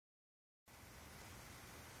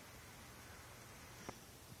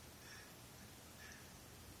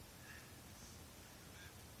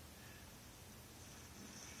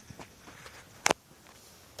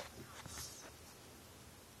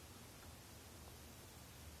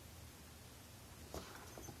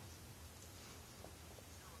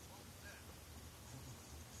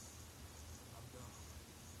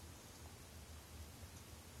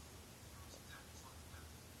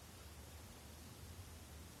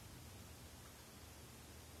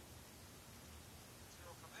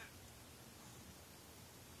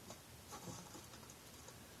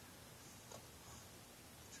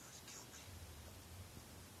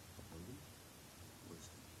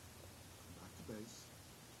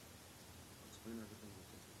soon everything will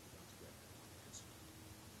completely come together.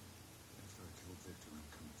 After I kill Victor, I'm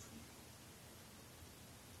coming for you.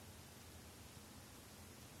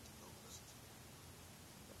 Oh, listen.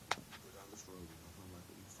 Go down this road and you'll like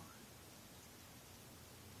what you find.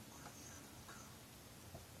 One of the animal come.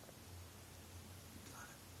 You got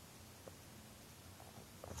it.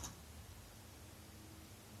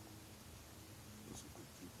 Those are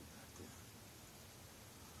good people back there.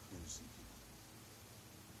 Innocent people.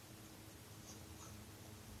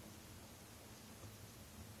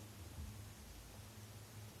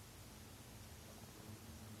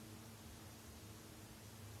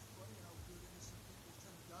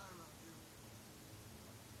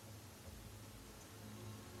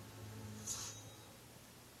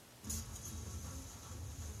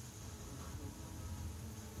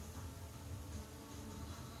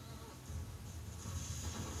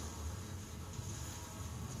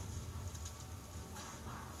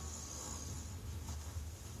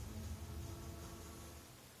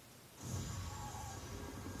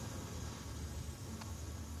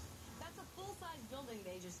 Building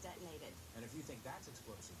they just detonated. And if you think that's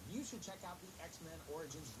explosive, you should check out the X-Men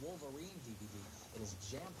Origins Wolverine DVD. It is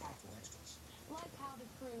jam-packed with extras. Like how the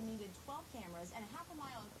crew needed 12 cameras and a half a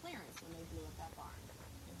mile of clearance when they blew up that barn.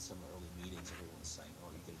 In some early meetings, everyone was saying,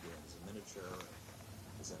 oh, you can do it as a miniature.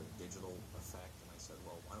 Is that a digital effect? And I said,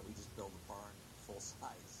 well, why don't we just build the barn full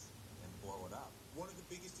size and blow it up? One of the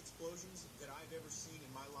biggest explosions that I've ever seen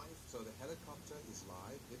in my life. So the helicopter is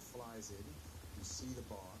live. It flies in. You see the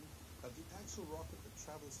barn. The actual rocket that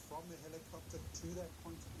travels from the helicopter to that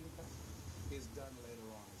point of impact is done later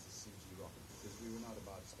on as a CG rocket because we were not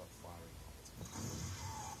about to start firing rockets.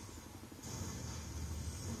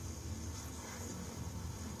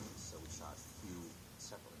 So we shot a few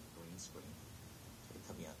separate green screen.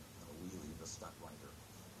 Coming out on a wheelie, the stunt rider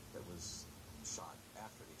that was shot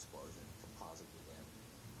after the explosion, composited in,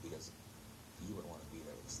 because you would want to be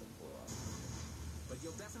there when this thing blew up. But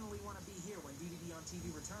you'll definitely want to be here when DVD on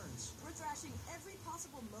TV returns. We're thrashing every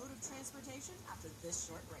possible mode of transportation after this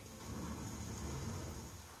short break.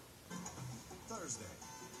 Thursday.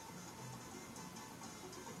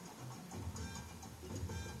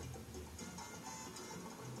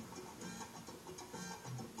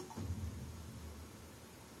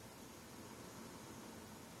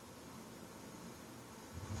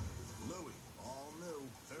 Louie, all new,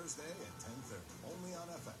 Thursday at 10:30, only on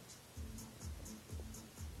FX.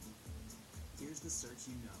 Here's the search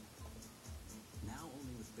you know. Now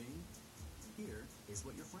only with Bing, here is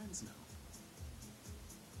what your friends know.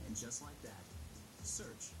 And just like that,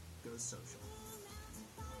 search goes social.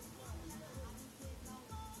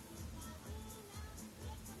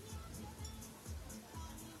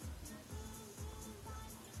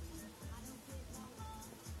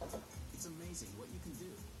 It's amazing what you can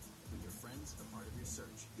do when your friends are part of your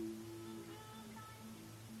search.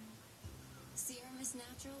 Sierra Mist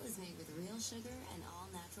Natural is made with real sugar and all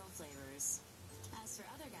natural flavors. As for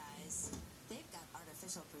other guys, they've got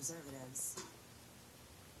artificial preservatives.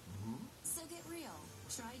 So get real.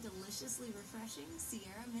 Try deliciously refreshing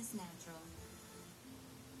Sierra Mist Natural.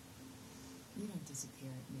 You don't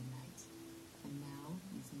disappear at midnight. And now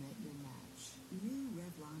you've met your match. New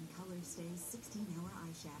Revlon Color Stay 16-hour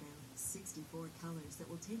eyeshadow. 64 colors that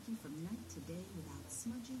will take you from night to day without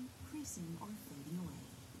smudging, creasing, or fading away.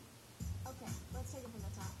 Okay, let's take it from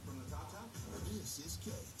the top. From the top? This is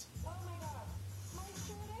Kate. Oh my god. My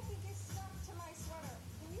shirt, I think, is stuck to my sweater.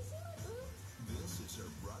 Can you see my boobs? This is her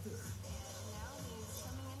brother. And now he's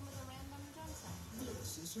coming in with a random jump set.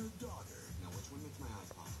 This is her daughter. Now, which one makes my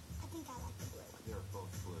eyes pop? I think I like the blue. They're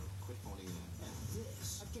both blue. Quit phoning it in. And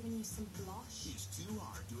this I've given you some blush. is too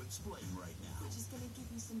hard to explain right now. Which is going to give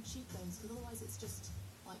you some cheekbones, because otherwise it's just,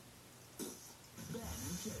 like... Ben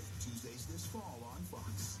and Kate, Tuesdays this fall on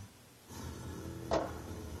Fox.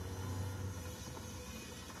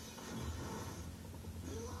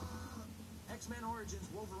 X-Men Origins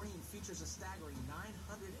Wolverine features a staggering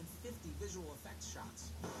 950 visual effects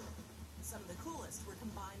shots. Some of the coolest were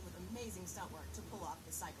combined with amazing stunt work to pull off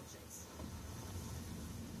the cycle chase.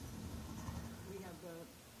 We have the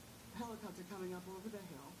helicopter coming up over the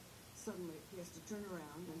hill. Suddenly, he has to turn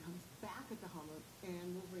around and comes back at the Hummer,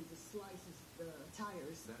 and Wolverine just slices the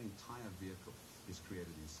tires. That entire vehicle is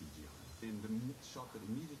created in CGI. And the shot that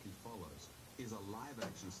immediately follows is a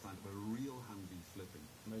live-action stunt of a real Humvee flipping.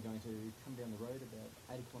 We're going to come down the road about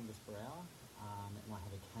 80 kilometres per hour, and I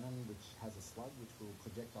have a cannon which has a slug which will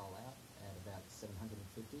projectile out at about 750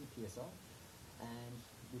 psi, and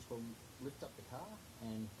which will lift up the car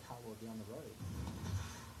and cartwheel down the road.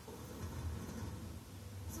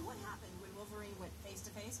 So what happened when Wolverine went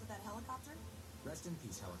face-to-face with that helicopter? Rest in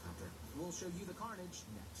peace, helicopter. We'll show you the carnage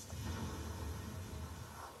next.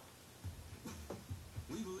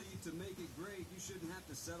 We believe to make it great, you shouldn't have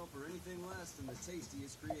to settle for anything less than the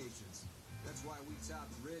tastiest creations. That's why we top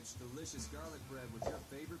rich, delicious garlic bread with your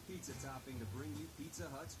favorite pizza topping to bring you Pizza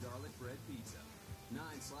Hut's Garlic Bread Pizza. 9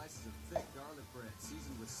 slices of thick garlic bread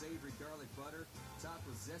seasoned with savory garlic butter, topped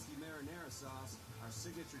with zesty marinara sauce, our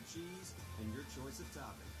signature cheese, and your choice of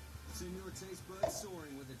topping. Send your taste buds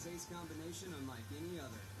soaring with a taste combination unlike any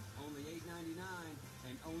other. Only $8.99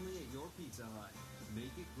 and only at your Pizza Hut.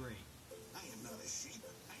 Make it great. I am not a sheep.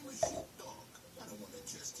 I'm a sheepdog. I don't want to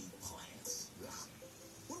just eat plants. Ugh.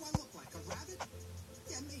 What do I look like, a rabbit?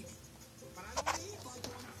 Yeah, maybe. But I don't eat like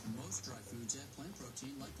one. Most dry foods add plant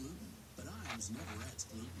protein like gluten, but Iams never adds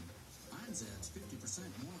gluten. Iams adds 50%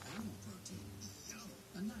 more animal protein.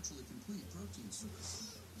 A naturally complete protein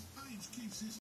source. Heinz keeps his